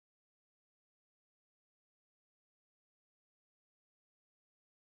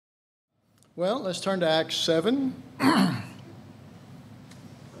Well, let's turn to Acts 7.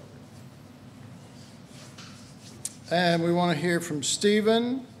 And we want to hear from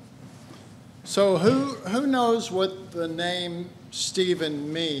Stephen. So who knows what the name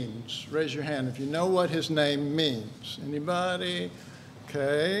Stephen means? Raise your hand if you know what his name means. Anybody?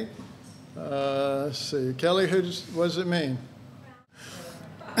 Okay. Let's see. Kelly, what does it mean?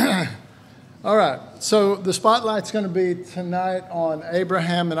 All right. So the spotlight's going to be tonight on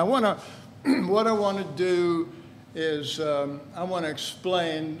Abraham, and what I want to do is I want to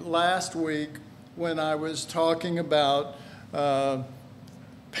explain last week when I was talking about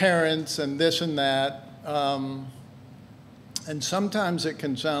parents and this and that, and sometimes it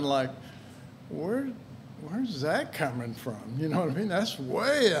can sound like, where's that coming from? You know what I mean? That's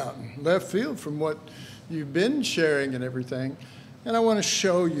way out in left field from what you've been sharing and everything. And I want to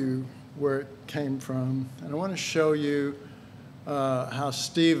show you where it came from, and I want to show you how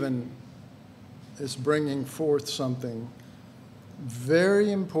Stephen is bringing forth something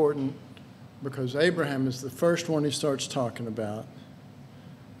very important, because Abraham is the first one he starts talking about,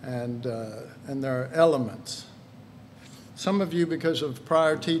 and there are elements. Some of you, because of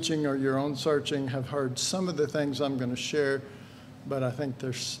prior teaching or your own searching, have heard some of the things I'm going to share, but I think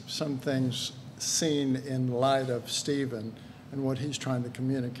there's some things seen in light of Stephen and what he's trying to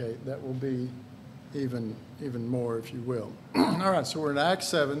communicate that will be even more, if you will. All right, so we're in Acts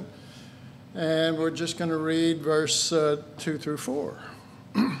 7, and we're just going to read verse 2 through 4.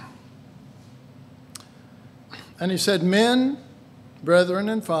 And he said, "Men, brethren,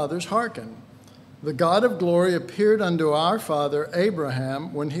 and fathers, hearken. The God of glory appeared unto our father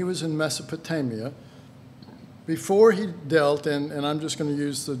Abraham when he was in Mesopotamia, before he dealt in," and I'm just going to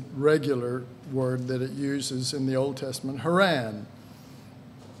use the regular word that it uses in the Old Testament, Haran,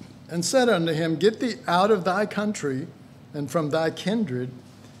 "and said unto him, Get thee out of thy country and from thy kindred,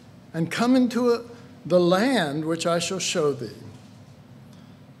 and come into the land which I shall show thee.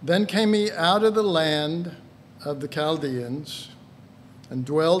 Then came he out of the land of the Chaldeans, and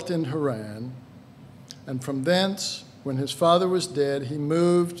dwelt in Haran. And from thence, when his father was dead, he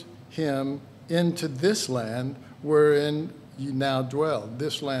moved him into this land wherein ye now dwell."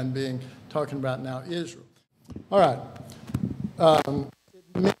 This land being, talking about now Israel. All right.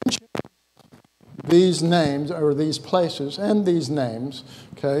 It mentions these names, or these places, and these names,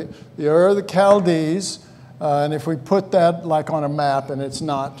 okay? The Ur of the Chaldees, and if we put that like on a map, and it's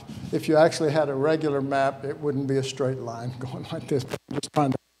not, if you actually had a regular map, it wouldn't be a straight line going like this. But I'm just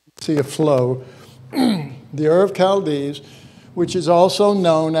trying to see a flow. The Ur of Chaldees, which is also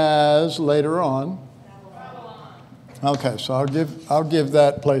known as, later on, Babylon. Okay, so I'll give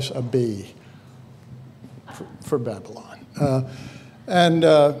that place a B for Babylon.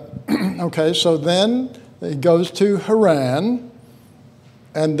 Okay, so then he goes to Haran,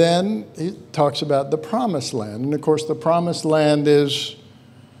 and then he talks about the Promised Land. And of course, the Promised Land is,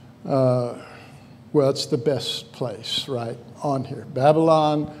 it's the best place, right, on here.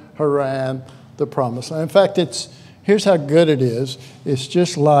 Babylon, Haran, the Promised Land. In fact, here's how good it is. It's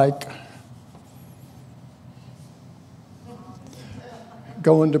just like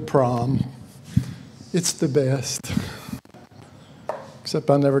going to prom. It's the best. Except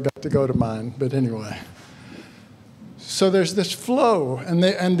I never got to go to mine, but anyway. So there's this flow,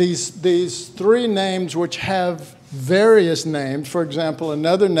 and these three names which have various names. For example,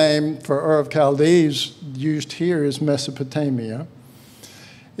 another name for Ur of Chaldees used here is Mesopotamia.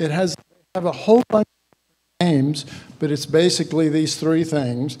 It have a whole bunch of names, but it's basically these three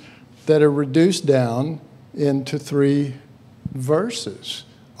things that are reduced down into 3 verses,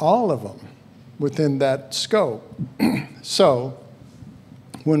 all of them within that scope. So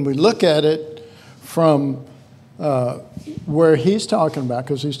when we look at it from where he's talking about,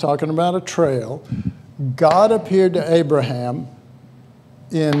 because he's talking about a trail, God appeared to Abraham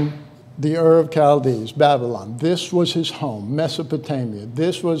in the Ur of Chaldees, Babylon. This was his home. Mesopotamia,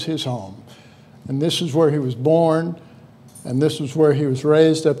 this was his home. And this is where he was born, and this was where he was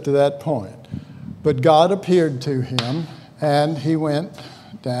raised up to that point. But God appeared to him, and he went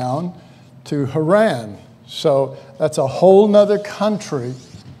down to Haran. So that's a whole nother country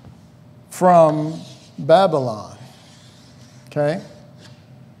from Babylon, okay?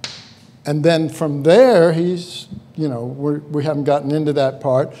 And then from there, he's, we haven't gotten into that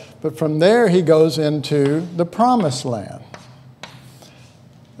part, but from there he goes into the Promised Land.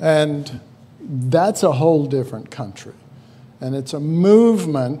 And that's a whole different country. And it's a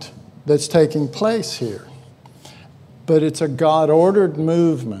movement that's taking place here. But it's a God-ordered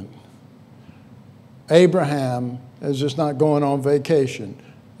movement. Abraham is just not going on vacation.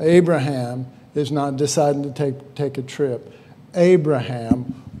 Abraham is not deciding to take a trip.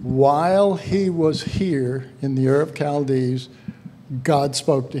 Abraham while he was here in the Ur of Chaldees, God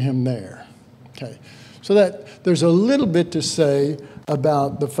spoke to him there. Okay, so that there's a little bit to say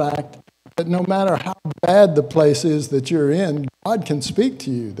about the fact that no matter how bad the place is that you're in, God can speak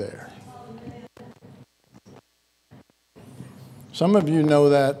to you there. Some of you know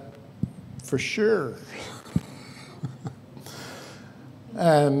that for sure.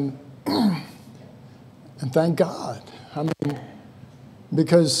 And thank God. I mean,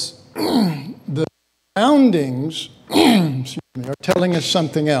 because the surroundings are telling us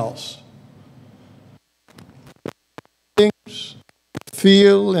something else. Things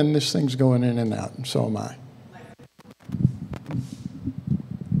feel, and this thing's going in and out, and so am I.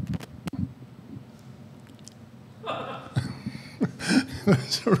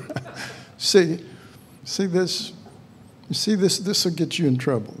 See this. You see this. This will get you in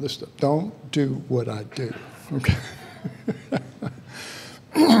trouble. This stuff. Don't do what I do. Okay.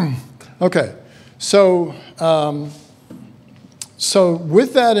 Okay. So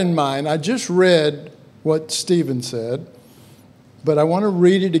with that in mind, I just read what Stephen said, but I want to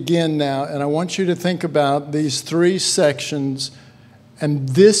read it again now, and I want you to think about these three sections, and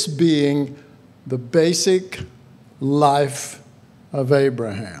this being the basic life of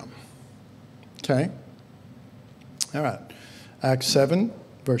Abraham. Okay? All right. Acts 7,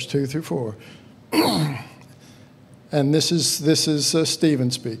 verse 2 through 4. And this is Stephen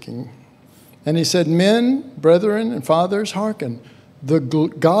speaking. And he said, "Men, brethren, and fathers, hearken. The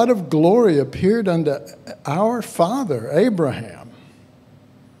God of glory appeared unto our father Abraham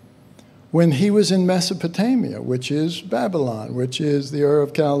when he was in Mesopotamia, which is Babylon, which is the Ur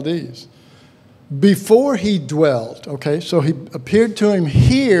of Chaldees. Before he dwelt," okay, so he appeared to him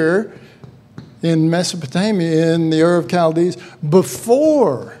here in Mesopotamia, in the Ur of Chaldees,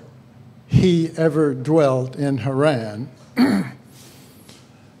 before he ever dwelt in Haran,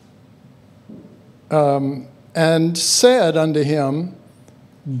 and said unto him,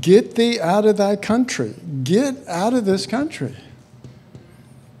 "Get thee out of thy country." Get out of this country.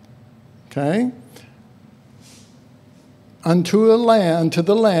 Okay? Unto the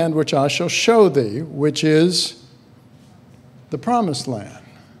land which I shall show thee, which is the promised land.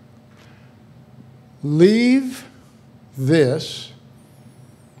 Leave this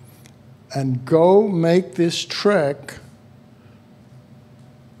and go make this trek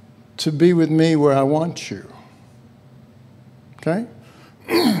to be with me where I want you. Okay?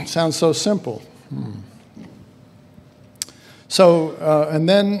 Sounds so simple. So, and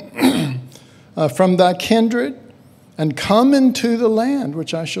then from thy kindred, and come into the land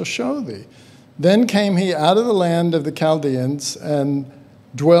which I shall show thee. Then came he out of the land of the Chaldeans and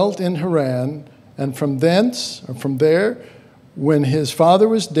dwelt in Haran, and from thence, or from there, when his father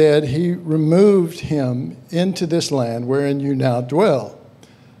was dead, he removed him into this land wherein you now dwell.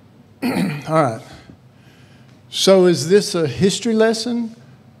 All right. So is this a history lesson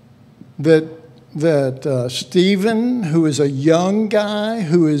that Stephen, who is a young guy,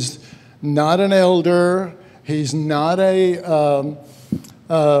 who is not an elder, he's not an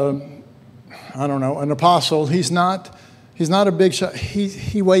apostle, he's not a big shot.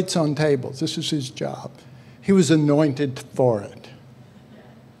 He waits on tables. This is his job. He was anointed for it.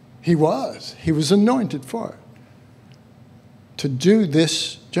 He was anointed for it, to do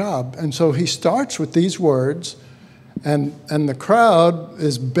this job. And so he starts with these words, and the crowd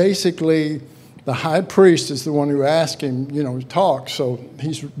is basically, the high priest is the one who asked him, to talk. So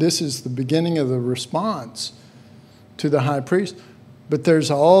this is the beginning of the response to the high priest. But didn't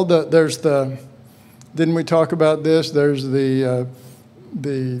we talk about this? There's the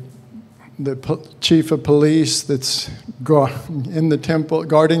chief of police that's in the temple,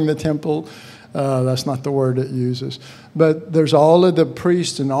 guarding the temple. That's not the word it uses. But there's all of the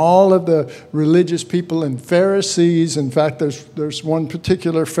priests and all of the religious people and Pharisees. In fact, there's one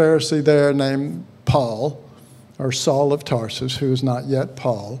particular Pharisee there named Paul, or Saul of Tarsus, who is not yet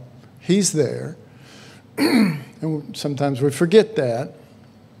Paul. He's there. And sometimes we forget that.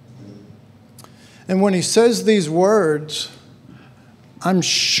 And when he says these words, I'm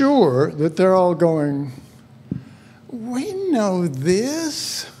sure that they're all going, "We know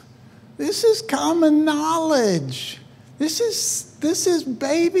this. This is common knowledge. This is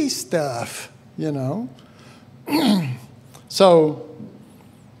baby stuff, So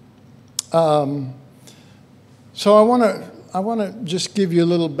I want to just give you a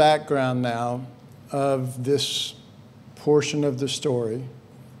little background now of this portion of the story.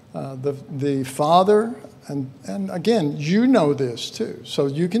 The father, and again, you know this too. So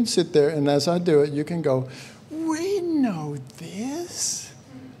you can sit there, and as I do it, you can go, "We know this."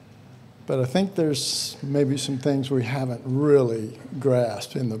 But I think there's maybe some things we haven't really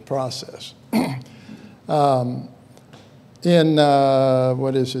grasped in the process. In,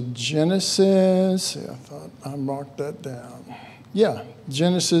 what is it, Genesis? I thought I marked that down. Yeah,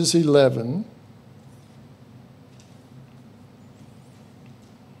 Genesis 11.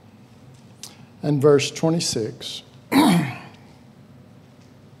 And verse 26.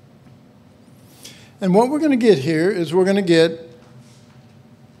 And what we're going to get here is we're going to get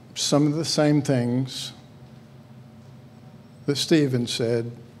some of the same things that Stephen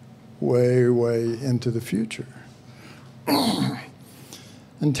said way, way into the future.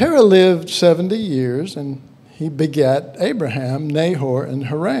 And Terah lived 70 years, and he begat Abraham, Nahor, and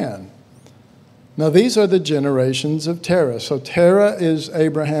Haran. Now these are the generations of Terah. So Terah is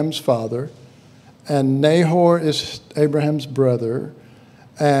Abraham's father, and Nahor is Abraham's brother,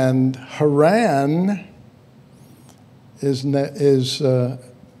 and Haran is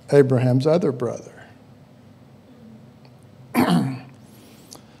Abraham's other brother.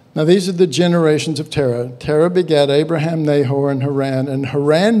 Now these are the generations of Terah. Terah begat Abraham, Nahor, and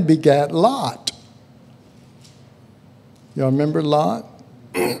Haran begat Lot. Y'all remember Lot?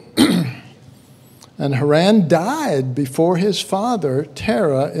 And Haran died before his father,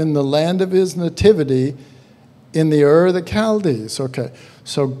 Terah, in the land of his nativity in the Ur of the Chaldees. Okay,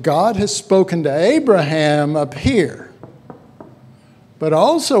 so God has spoken to Abraham up here, but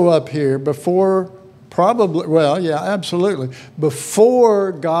also up here before, probably, well, yeah, absolutely.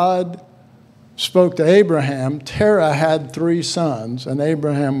 Before God spoke to Abraham, Terah had 3 sons, and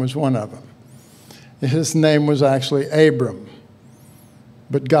Abraham was one of them. His name was actually Abram,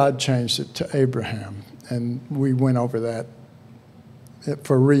 but God changed it to Abraham, and we went over that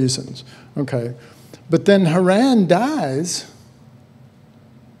for reasons. Okay, but then Haran dies.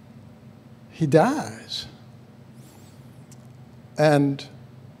 He dies. And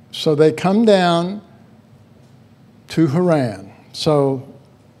so they come down to Haran. So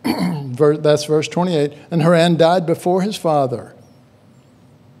that's verse 28. And Haran died before his father.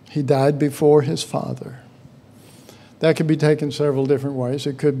 He died before his father. That could be taken several different ways.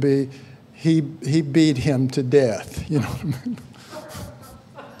 It could be he beat him to death. You know what I mean?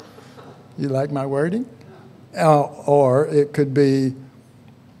 You like my wording? Or it could be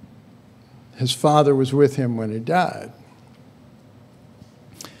his father was with him when he died.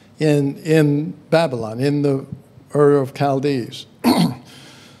 In Babylon, in the Ur of Chaldees.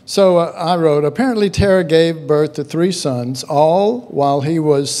 So I wrote, apparently Terah gave birth to 3 sons, all while he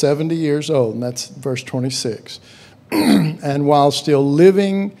was 70 years old. And that's verse 26. And while still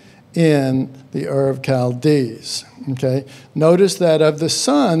living in the Ur of Chaldees. Okay. Notice that of the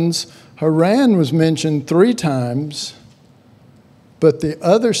sons, Haran was mentioned 3 times, but the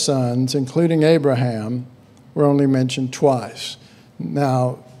other sons, including Abraham, were only mentioned twice.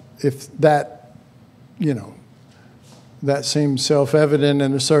 Now, if that, that seems self-evident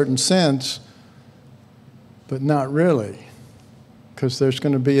in a certain sense, but not really, because there's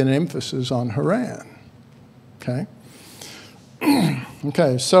going to be an emphasis on Haran. Okay?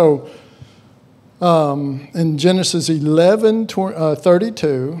 Okay, so in Genesis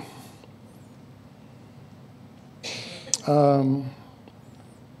 11:32,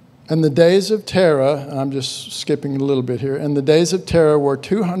 and the days of Terah, I'm just skipping a little bit here, and the days of Terah were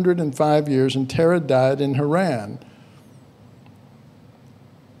 205 years, and Terah died in Haran.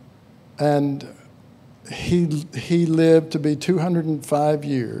 And he lived to be 205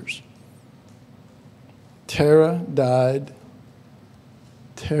 years. Terah died.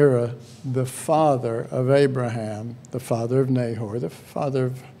 Terah, the father of Abraham, the father of Nahor, the father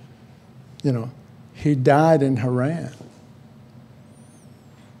of, he died in Haran.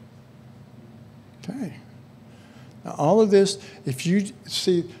 Okay. Now, all of this, if you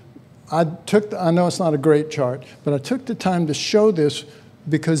see, I know it's not a great chart, but I took the time to show this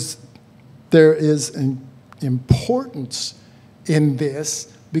because there is an importance in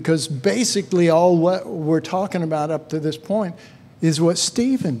this, because basically all what we're talking about up to this point is what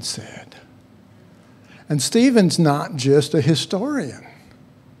Stephen said. And Stephen's not just a historian.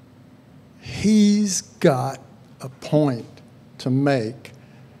 He's got a point to make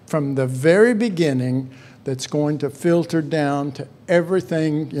from the very beginning that's going to filter down to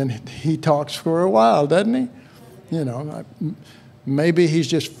everything. And he talks for a while, doesn't he? Maybe he's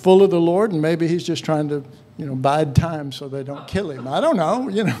just full of the Lord, and maybe he's just trying to, bide time so they don't kill him. I don't know,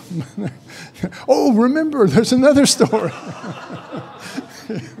 Oh, remember, there's another story.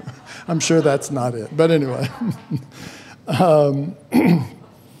 I'm sure that's not it. But anyway.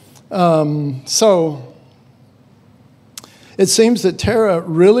 So it seems that Terah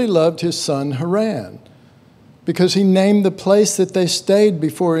really loved his son Haran. because he named the place that they stayed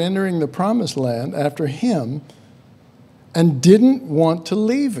before entering the promised land after him and didn't want to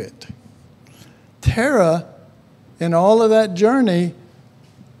leave it. Terah, in all of that journey,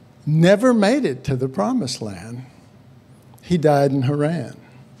 never made it to the promised land. He died in Haran,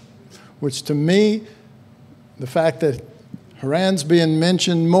 which to me, the fact that Haran's being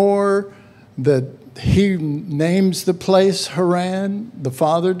mentioned more, that he names the place Haran, the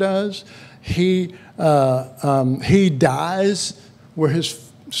father does. He dies where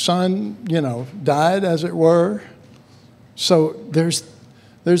his son, died, as it were. So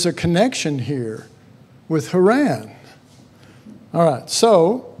there's a connection here with Haran. All right,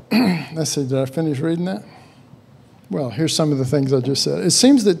 so let's see, did I finish reading that? Well, here's some of the things I just said. It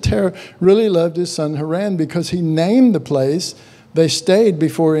seems that Terah really loved his son Haran because he named the place they stayed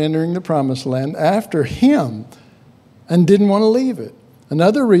before entering the promised land after him and didn't want to leave it.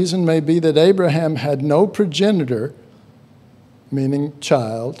 Another reason may be that Abraham had no progenitor, meaning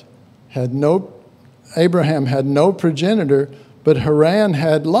child, Abraham had no progenitor, but Haran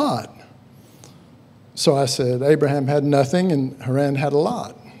had Lot. So I said, Abraham had nothing and Haran had a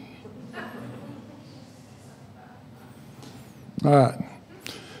lot. All right.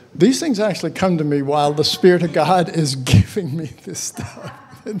 These things actually come to me while the Spirit of God is giving me this stuff.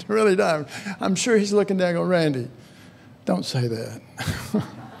 It really does. I'm sure he's looking down going, Randy, don't say that.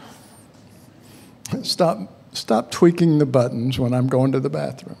 Stop tweaking the buttons when I'm going to the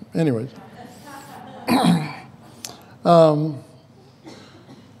bathroom. Anyways.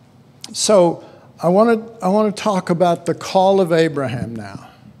 So I want to talk about the call of Abraham now.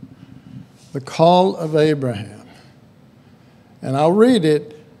 The call of Abraham. And I'll read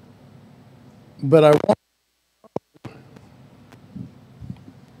it, but I want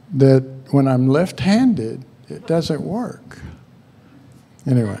that when I'm left-handed, it doesn't work.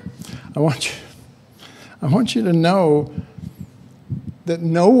 Anyway, I want you to know that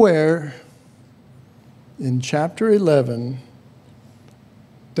nowhere in chapter 11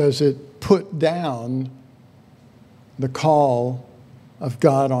 does it put down the call of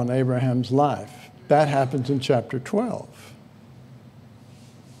God on Abraham's life. That happens in chapter 12.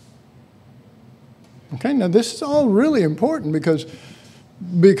 Okay, now this is all really important because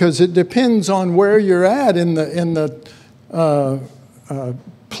it depends on where you're at in the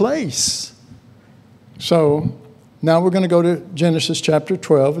place. So now we're going to go to Genesis chapter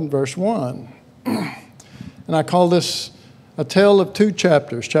 12 and verse 1. And I call this a tale of two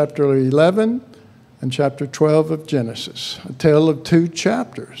chapters, chapter 11 and chapter 12 of Genesis. A tale of two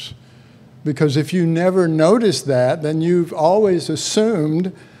chapters. Because if you never noticed that, then you've always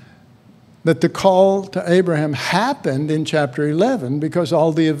assumed that the call to Abraham happened in chapter 11 because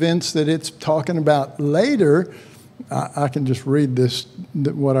all the events that it's talking about later, I can just read this,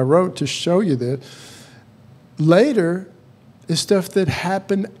 what I wrote to show you this. Later is stuff that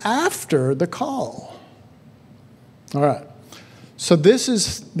happened after the call. All right. So this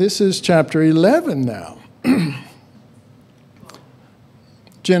is chapter 11 now.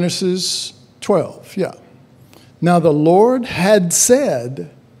 Genesis 12, yeah. Now the Lord had said,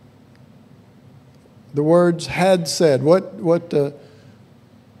 the words had said, what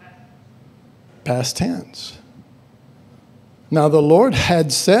past tense. Now the Lord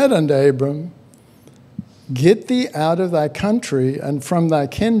had said unto Abram, get thee out of thy country and from thy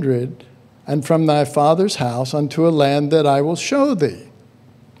kindred and from thy father's house unto a land that I will show thee.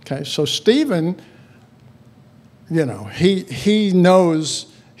 Okay, so Stephen, he knows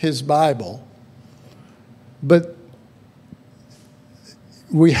his Bible, but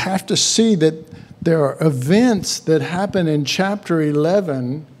we have to see that there are events that happen in chapter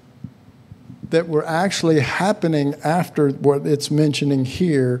 11 that were actually happening after what it's mentioning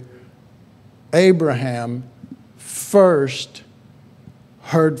here. Abraham first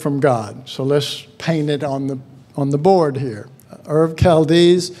heard from God. So let's paint it on the board here. Ur of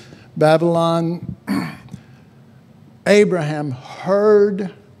Chaldees, Babylon. Abraham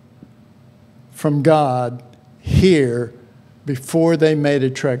heard from God here before they made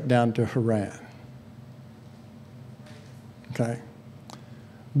a trek down to Haran. Okay?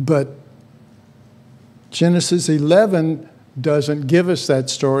 But Genesis 11 doesn't give us that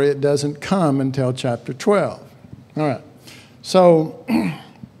story. It doesn't come until chapter 12. All right. So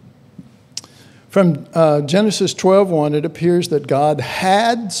from Genesis 12:1, it appears that God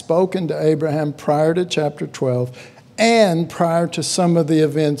had spoken to Abraham prior to chapter 12 and prior to some of the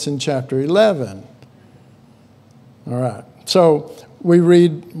events in chapter 11. All right. So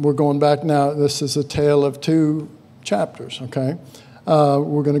we're going back now. This is a tale of two chapters, okay?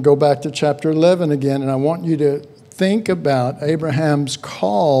 We're going to go back to chapter 11 again, and I want you to think about Abraham's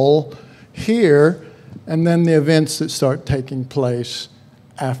call here and then the events that start taking place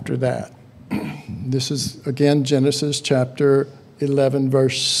after that. This is, again, Genesis chapter 11,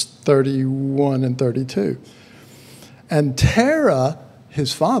 verse 31 and 32. And Terah,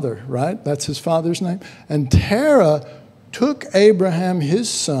 his father, right? That's his father's name. And Terah took Abraham, his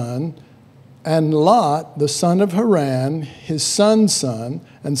son, and Lot, the son of Haran, his son's son,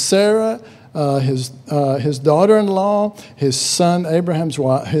 and Sarah, his daughter-in-law, his son Abraham's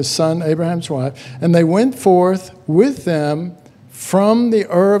wife, and they went forth with them from the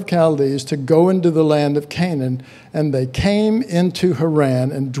Ur of Chaldees to go into the land of Canaan, and they came into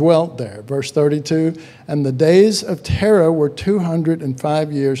Haran and dwelt there. Verse 32, and the days of Terah were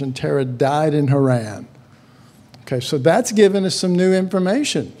 205 years, and Terah died in Haran. Okay, so that's given us some new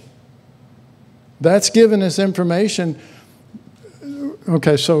information. That's given us information.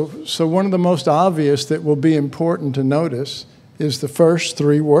 Okay, so one of the most obvious that will be important to notice is the first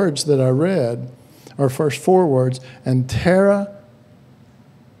three words that I read, or first four words, and Terah,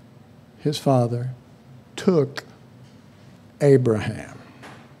 his father, took Abraham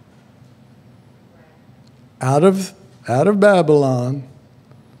out of Babylon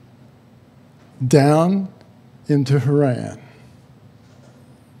down into Haran.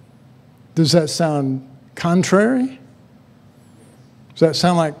 Does that sound contrary? Does that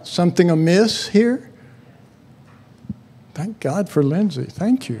sound like something amiss here? Thank God for Lindsay.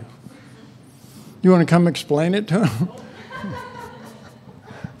 Thank you. You want to come explain it to him?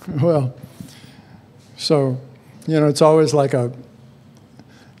 Well, so, it's always like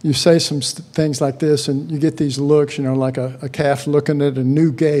you say some things like this and you get these looks, like a calf looking at a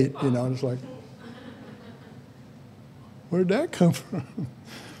new gate, it's like, where'd that come from?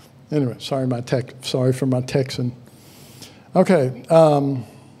 Anyway, sorry for my Texan. Okay.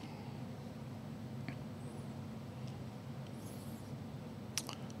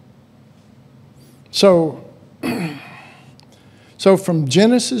 So from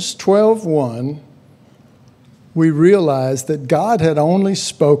Genesis 12:1, we realize that God had only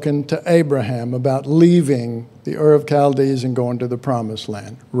spoken to Abraham about leaving the Ur of Chaldees and going to the Promised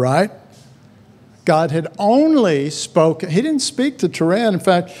Land, right? God had only spoken. He didn't speak to Terah. In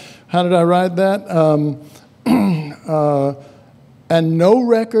fact, how did I write that? And no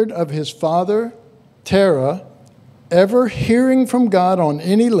record of his father, Terah, ever hearing from God on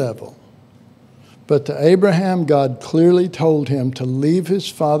any level. But to Abraham, God clearly told him to leave his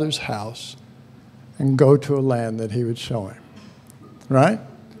father's house and go to a land that he would show him. Right?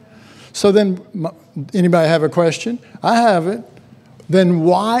 So then, anybody have a question? I have it. Then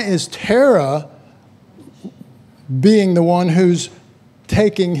why is Terah being the one who's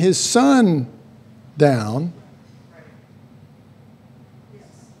taking his son down?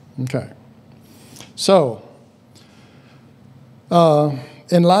 Okay. So,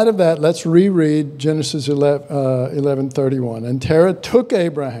 in light of that, let's reread Genesis 11:31. And Terah took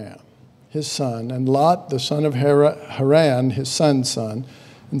Abraham, his son, and Lot, the son of Haran, his son's son,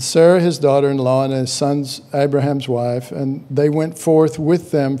 and Sarah, his daughter-in-law, and his son's Abraham's wife, and they went forth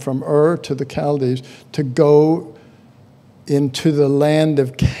with them from Ur to the Chaldees to go into the land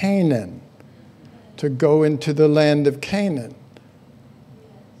of Canaan. To go into the land of Canaan.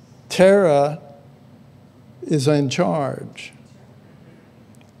 Terah is in charge.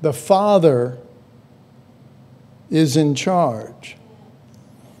 The father is in charge.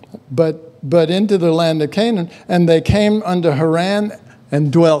 But into the land of Canaan, and they came unto Haran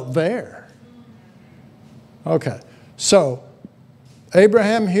and dwelt there. Okay, so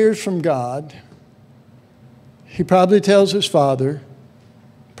Abraham hears from God. He probably tells his father,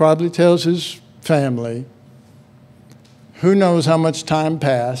 probably tells his family. Who knows how much time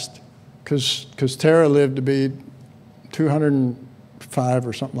passed, because Terah lived to be 205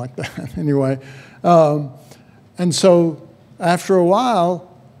 or something like that. Anyway, and so after a while,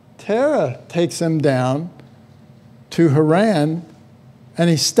 Terah takes them down to Haran, and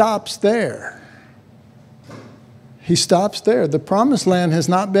he stops there. He stops there. The Promised Land has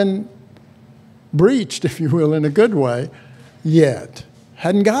not been breached, if you will, in a good way, yet.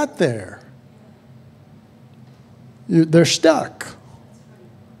 Hadn't got there. They're stuck.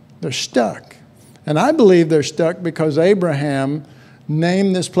 They're stuck. And I believe they're stuck because Abraham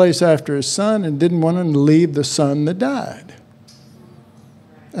named this place after his son and didn't want to leave the son that died.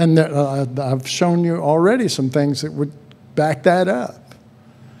 And I've shown you already some things that would back that up.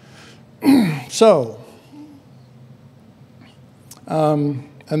 So, and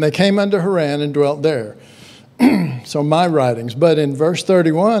they came unto Haran and dwelt there. So my writings. But in verse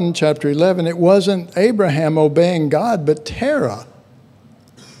 31, chapter 11, it wasn't Abraham obeying God, but Terah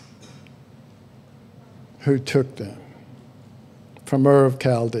who took them from Ur of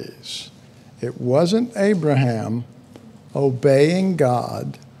Chaldees It wasn't Abraham obeying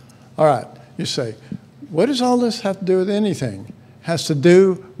God. All right, you say, what does all this have to do with anything? It has to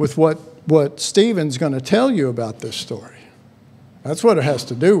do with what Stephen's going to tell you about this story. That's what it has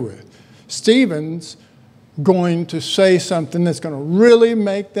to do with. Stephen's going to say something that's going to really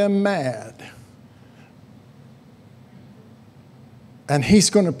make them mad. And he's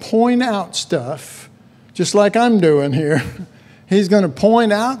going to point out stuff, just like I'm doing here. He's going to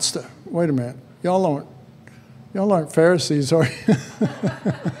point out stuff. Wait a minute. Y'all aren't Pharisees, are you?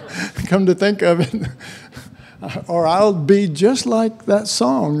 Come to think of it. Or I'll be just like that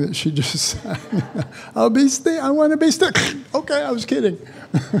song that she just sang. I want to be still. Okay, I was kidding.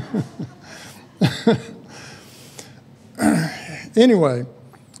 Anyway,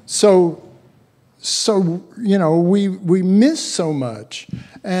 so we miss so much.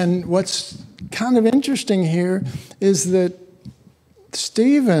 And what's kind of interesting here is that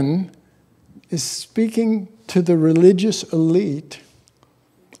Stephen is speaking to the religious elite,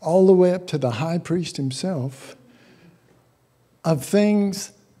 all the way up to the high priest himself, of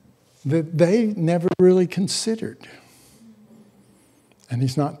things that they never really considered. And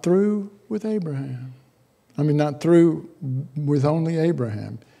he's not through with Abraham. I mean, not through with only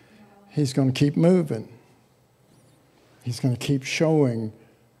Abraham. He's going to keep moving. He's going to keep showing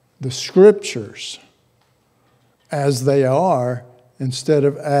the scriptures as they are instead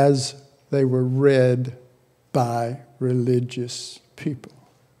of as they were read by religious people.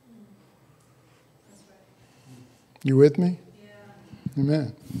 You with me? Yeah.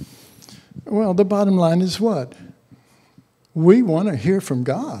 Amen. Well, the bottom line is what? We want to hear from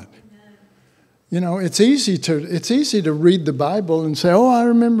God. You know, it's easy to read the Bible and say, oh, I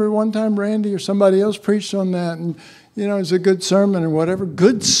remember one time Randy or somebody else preached on that, and, you know, it's a good sermon or whatever.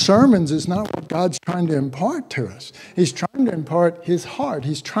 Good sermons is not what God's trying to impart to us. He's trying to impart his heart.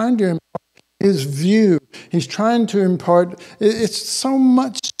 He's trying to impart his view. He's trying to impart, it's so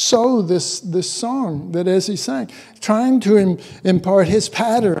much so, this song that as he sang, trying to impart his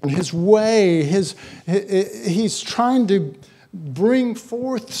pattern, his way, he's trying to bring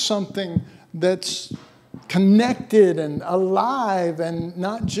forth something that's connected and alive and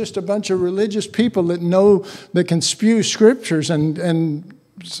not just a bunch of religious people that can spew scriptures and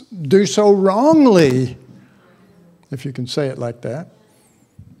do so wrongly, if you can say it like that.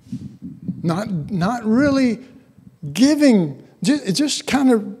 Not really giving, just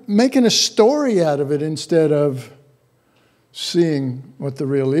kind of making a story out of it instead of seeing what the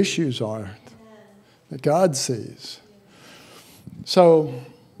real issues are that God sees. So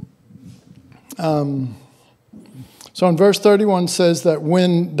in verse 31 says that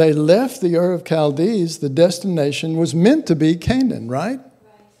when they left the Ur of Chaldees, the destination was meant to be Canaan, right?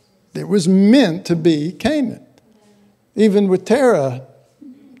 It was meant to be Canaan. Even with Terah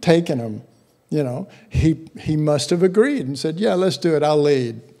taking them, you know, he must have agreed and said, yeah, let's do it. I'll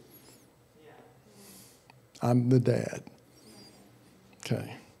lead. I'm the dad.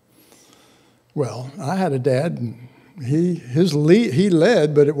 Okay. Well, I had a dad, and he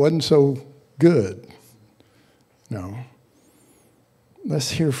led, but it wasn't so good. No.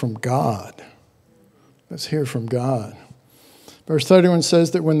 Let's hear from God. Let's hear from God. Verse 31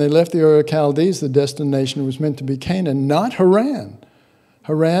 says that when they left the Ur of Chaldees, the destination was meant to be Canaan, not Haran.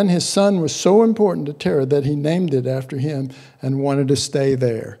 Haran, his son, was so important to Terah that he named it after him and wanted to stay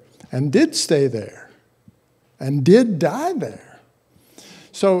there. And did stay there. And did die there.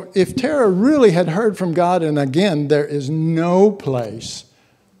 So if Terah really had heard from God, and again, there is no place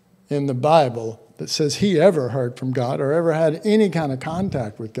in the Bible that says he ever heard from God or ever had any kind of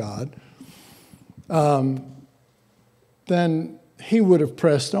contact with God, then he would have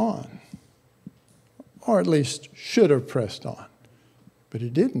pressed on. Or at least should have pressed on. But he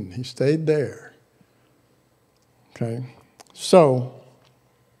didn't. He stayed there. Okay? So,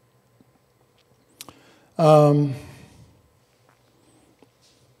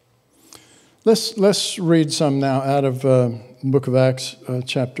 let's read some now out of the book of Acts,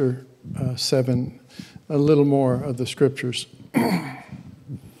 chapter 7, a little more of the scriptures.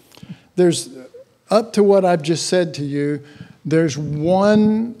 There's, up to what I've just said to you, there's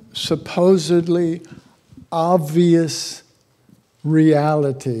one supposedly obvious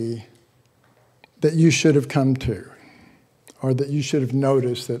reality that you should have come to, or that you should have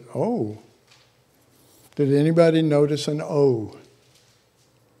noticed that, oh, did anybody notice an O?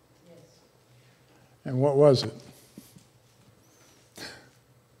 Yes. And what was it?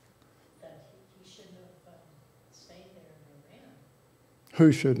 That he shouldn't have stayed there in Iran.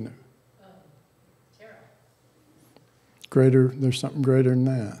 Who shouldn't have? Terah. There's something greater than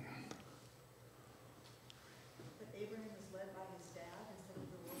that.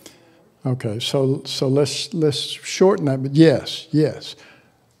 Okay, so let's shorten that. But yes,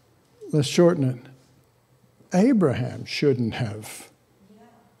 let's shorten it. Abraham shouldn't have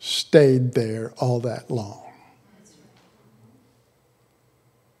stayed there all that long.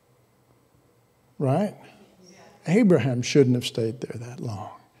 Right? Abraham shouldn't have stayed there that long.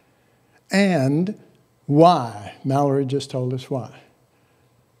 And why? Mallory just told us why.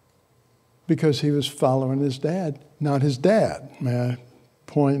 Because he was following his dad, not his dad. May I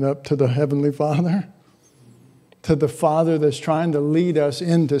point up to the Heavenly Father? To the Father that's trying to lead us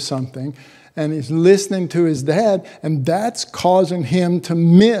into something. And he's listening to his dad, and that's causing him to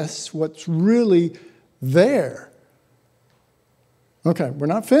miss what's really there. Okay, we're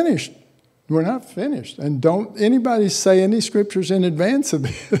not finished. We're not finished. And don't anybody say any scriptures in advance of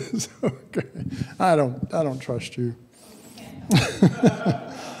this. Okay. I don't trust you.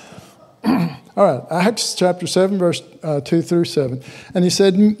 All right, Acts chapter 7, verse 2 through 7. And he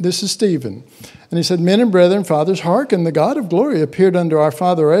said, this is Stephen. And he said, men and brethren, fathers, hearken, the God of glory appeared unto our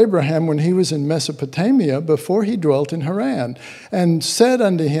father Abraham when he was in Mesopotamia, before he dwelt in Haran, and said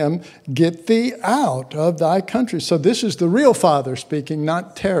unto him, get thee out of thy country. So this is the real father speaking,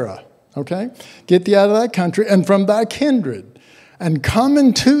 not Terah. Okay? Get thee out of thy country and from thy kindred, and come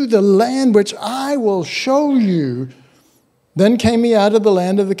into the land which I will show you. Then came he out of the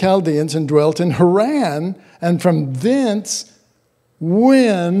land of the Chaldeans and dwelt in Haran, and from thence,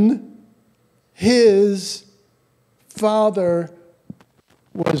 when his father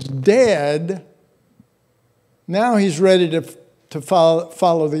was dead, now he's ready to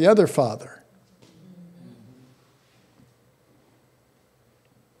follow the other father.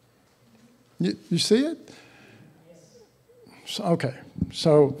 You see it? Okay,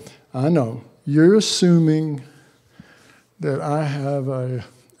 so I know you're assuming that I have a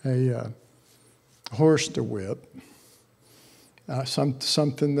horse to whip,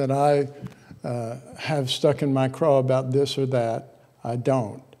 something that I have stuck in my craw about this or that. I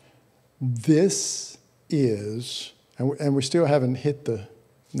don't. This is, and we still haven't hit the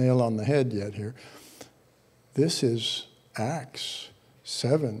nail on the head yet here, this is Acts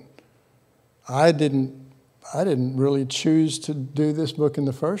 7. I didn't really choose to do this book in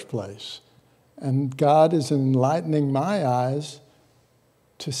the first place. And God is enlightening my eyes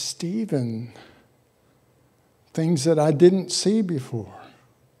to Stephen, things that I didn't see before.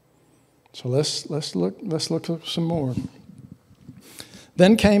 So let's look up some more.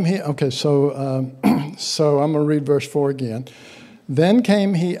 Then came he. Okay, so I'm going to read verse 4 again. Then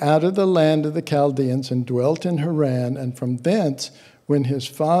came he out of the land of the Chaldeans and dwelt in Haran, and from thence, when his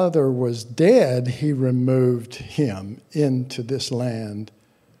father was dead, he removed him into this land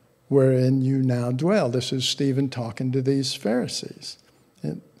wherein you now dwell. This is Stephen talking to these Pharisees.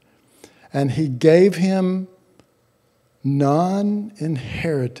 And he gave him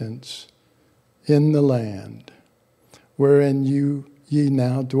non-inheritance in the land wherein ye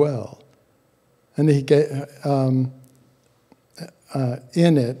now dwell. And he gave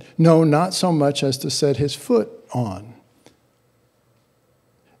in it, no, not so much as to set his foot on.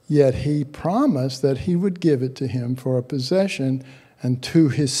 Yet he promised that he would give it to him for a possession and to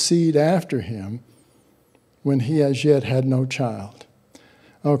his seed after him when he as yet had no child.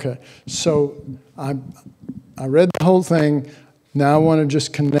 Okay, so I read the whole thing. Now I want to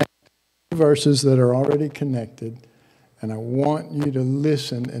just connect verses that are already connected, and I want you to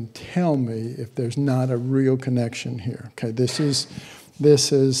listen and tell me if there's not a real connection here. Okay, this is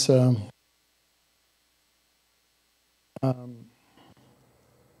verse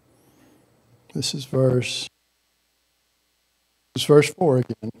 4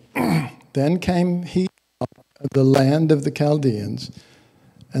 again. Then came he out of the land of the Chaldeans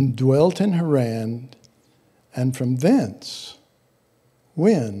and dwelt in Haran, and from thence,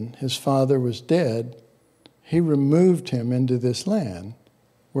 when his father was dead, he removed him into this land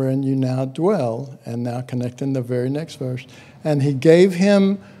wherein you now dwell, and now connecting the very next verse, and he gave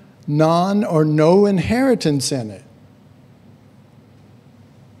him none or no inheritance in it.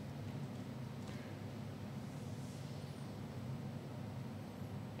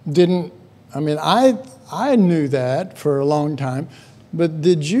 I knew that for a long time, but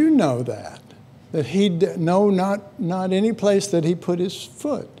did you know that? That not any place that he put his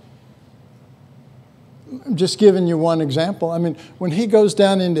foot. I'm just giving you one example. I mean, when he goes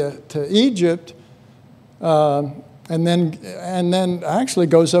down into Egypt, and then actually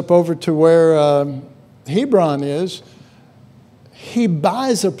goes up over to where Hebron is, he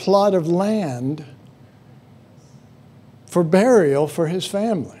buys a plot of land for burial for his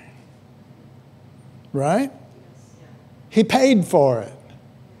family. Right? He paid for it.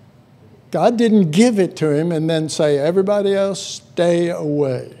 God didn't give it to him and then say, everybody else stay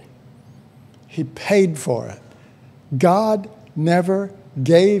away. He paid for it. God never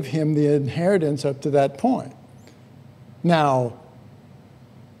gave him the inheritance up to that point. Now,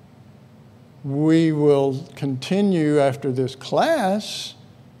 we will continue after this class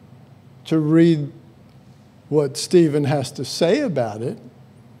to read what Stephen has to say about it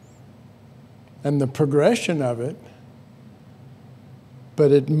and the progression of it.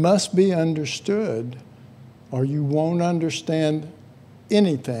 But it must be understood, or you won't understand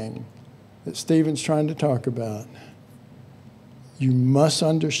anything that Stephen's trying to talk about. You must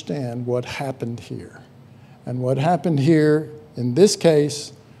understand what happened here. And what happened here, in this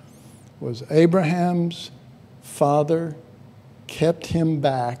case, was Abraham's father kept him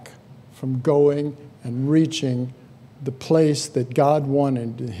back from going and reaching the place that God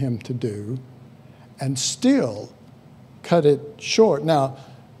wanted him to do, and still cut it short. Now,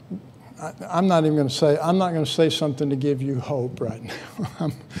 I'm not going to say something to give you hope right now,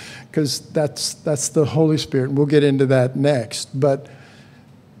 because that's the Holy Spirit. We'll get into that next. But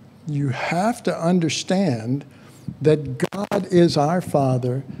you have to understand that God is our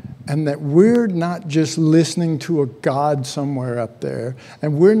Father, and that we're not just listening to a God somewhere up there,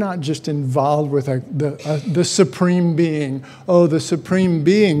 and we're not just involved with the Supreme Being. Oh, the Supreme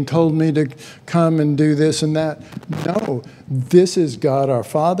Being told me to come and do this and that. No, this is God our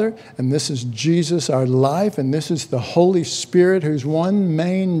Father, and this is Jesus our life, and this is the Holy Spirit, whose one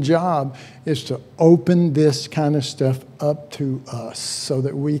main job is to open this kind of stuff up to us so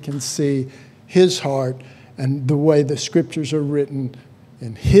that we can see His heart and the way the Scriptures are written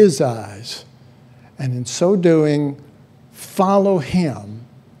in His eyes, and in so doing, follow Him.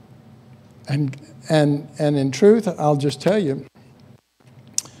 And in truth, I'll just tell you,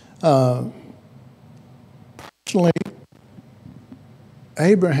 personally,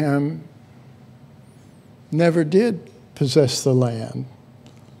 Abraham never did possess the land,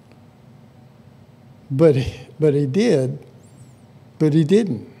 but he did, but he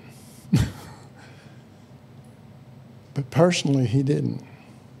didn't. But personally, he didn't.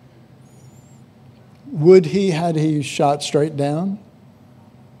 Would he, had he shot straight down?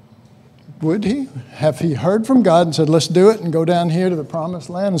 Would he? Have he heard from God and said, let's do it and go down here to the promised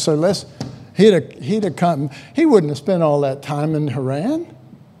land? And so he'd have come. He wouldn't have spent all that time in Haran.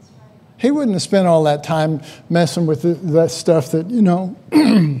 He wouldn't have spent all that time messing with that stuff that,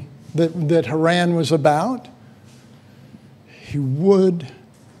 that Haran was about. He would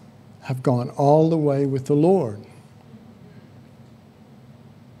have gone all the way with the Lord.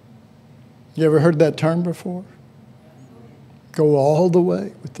 You ever heard that term before? Go all the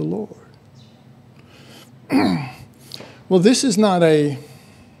way with the Lord. Well, this is not a...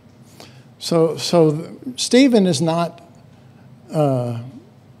 So Stephen is not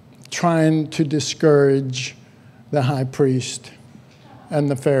trying to discourage the high priest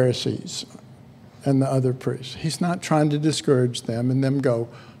and the Pharisees and the other priests. He's not trying to discourage them and them go,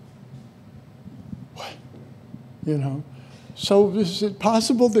 what? So is it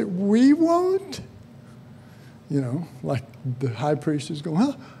possible that we won't? Like the high priest is going,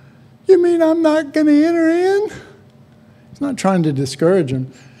 huh? You mean I'm not going to enter in? He's not trying to discourage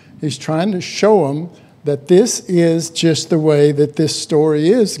him. He's trying to show him that this is just the way that this story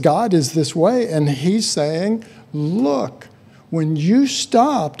is. God is this way. And he's saying, look, when you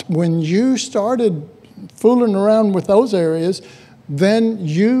started fooling around with those areas, then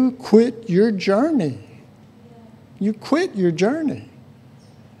you quit your journey. You quit your journey.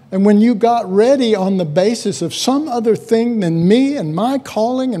 And when you got ready on the basis of some other thing than me and my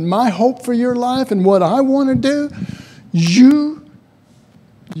calling and my hope for your life and what I want to do, you'll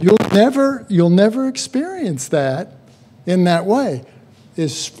never experience that in that way.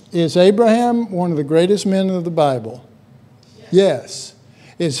 Is Abraham one of the greatest men of the Bible? Yes.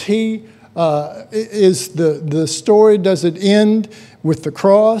 Is he? Is the story? Does it end with the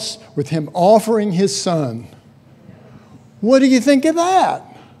cross, with him offering his son? What do you think of that?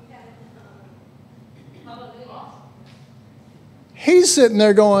 He's sitting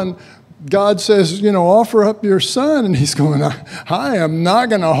there going, God says, offer up your son. And he's going, I am not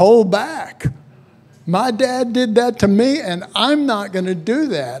going to hold back. My dad did that to me, and I'm not going to do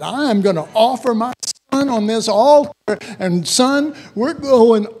that. I am going to offer my son on this altar. And son, we're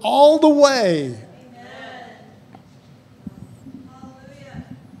going all the way.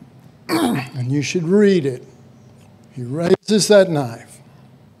 And you should read it. He raises that knife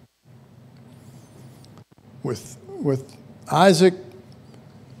with Isaac,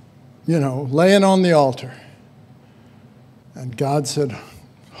 laying on the altar. And God said,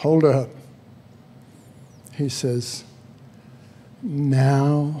 hold up. He says,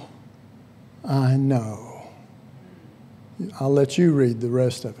 now I know. I'll let you read the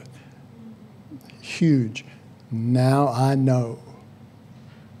rest of it. huge. Now I know.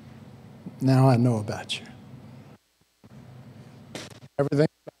 Now I know about you. Everything's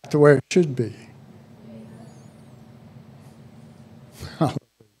back to where it should be.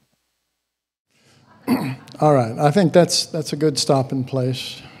 All right, I think that's a good stopping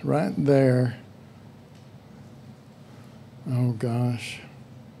place right there. Oh, gosh.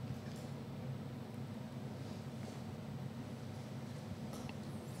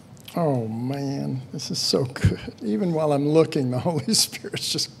 Oh, man, this is so good. Even while I'm looking, the Holy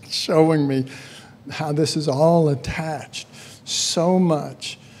Spirit's just showing me how this is all attached so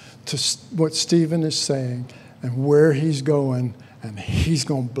much to what Stephen is saying and where he's going, and he's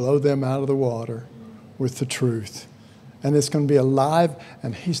going to blow them out of the water with the truth. And it's going to be alive,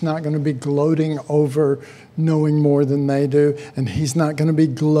 and he's not going to be gloating over knowing more than they do, and he's not going to be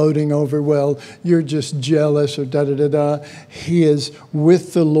gloating over, well, you're just jealous or da-da-da-da. He is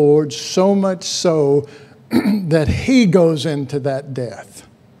with the Lord so much so that he goes into that death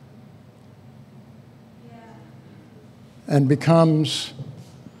and becomes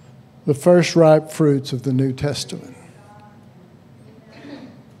the first ripe fruits of the New Testament.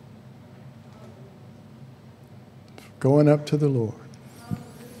 Going up to the Lord.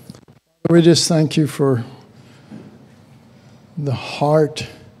 We just thank you for the heart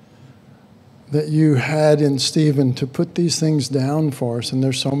that you had in Stephen to put these things down for us, and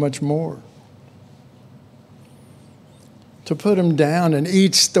there's so much more. To put them down, and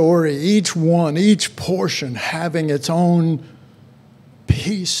each story, each one, each portion having its own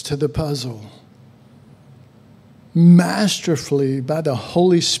piece to the puzzle. Masterfully by the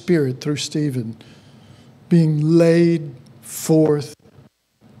Holy Spirit through Stephen, being laid forth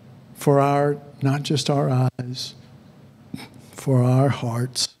for our, not just our eyes, for our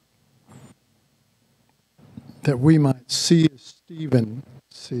hearts, that we might see as Stephen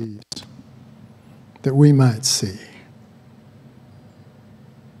sees, that we might see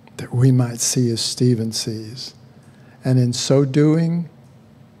as Stephen sees, and in so doing,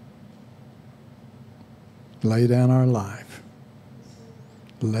 lay down our life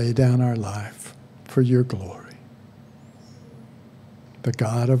for your glory. The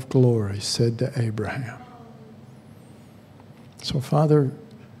God of glory said to Abraham. So, Father,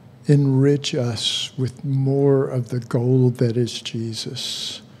 enrich us with more of the gold that is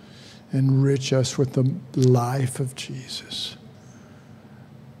Jesus. Enrich us with the life of Jesus.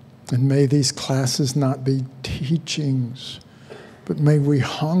 And may these classes not be teachings, but may we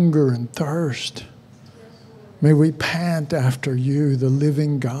hunger and thirst. May we pant after you, the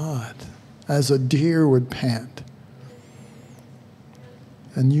living God, as a deer would pant.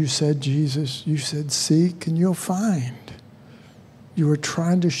 And you said, Jesus, you said, seek and you'll find. You were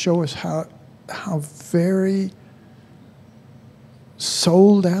trying to show us how very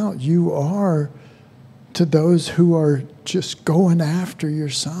sold out you are to those who are just going after your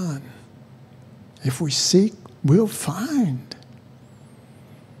Son. If we seek, we'll find.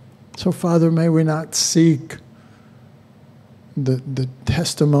 So, Father, may we not seek the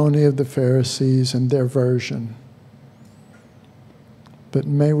testimony of the Pharisees and their version, but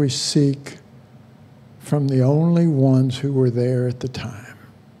may we seek from the only ones who were there at the time,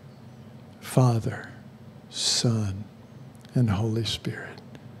 Father, Son, and Holy Spirit.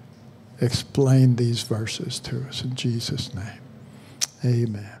 Explain these verses to us in Jesus' name.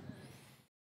 Amen.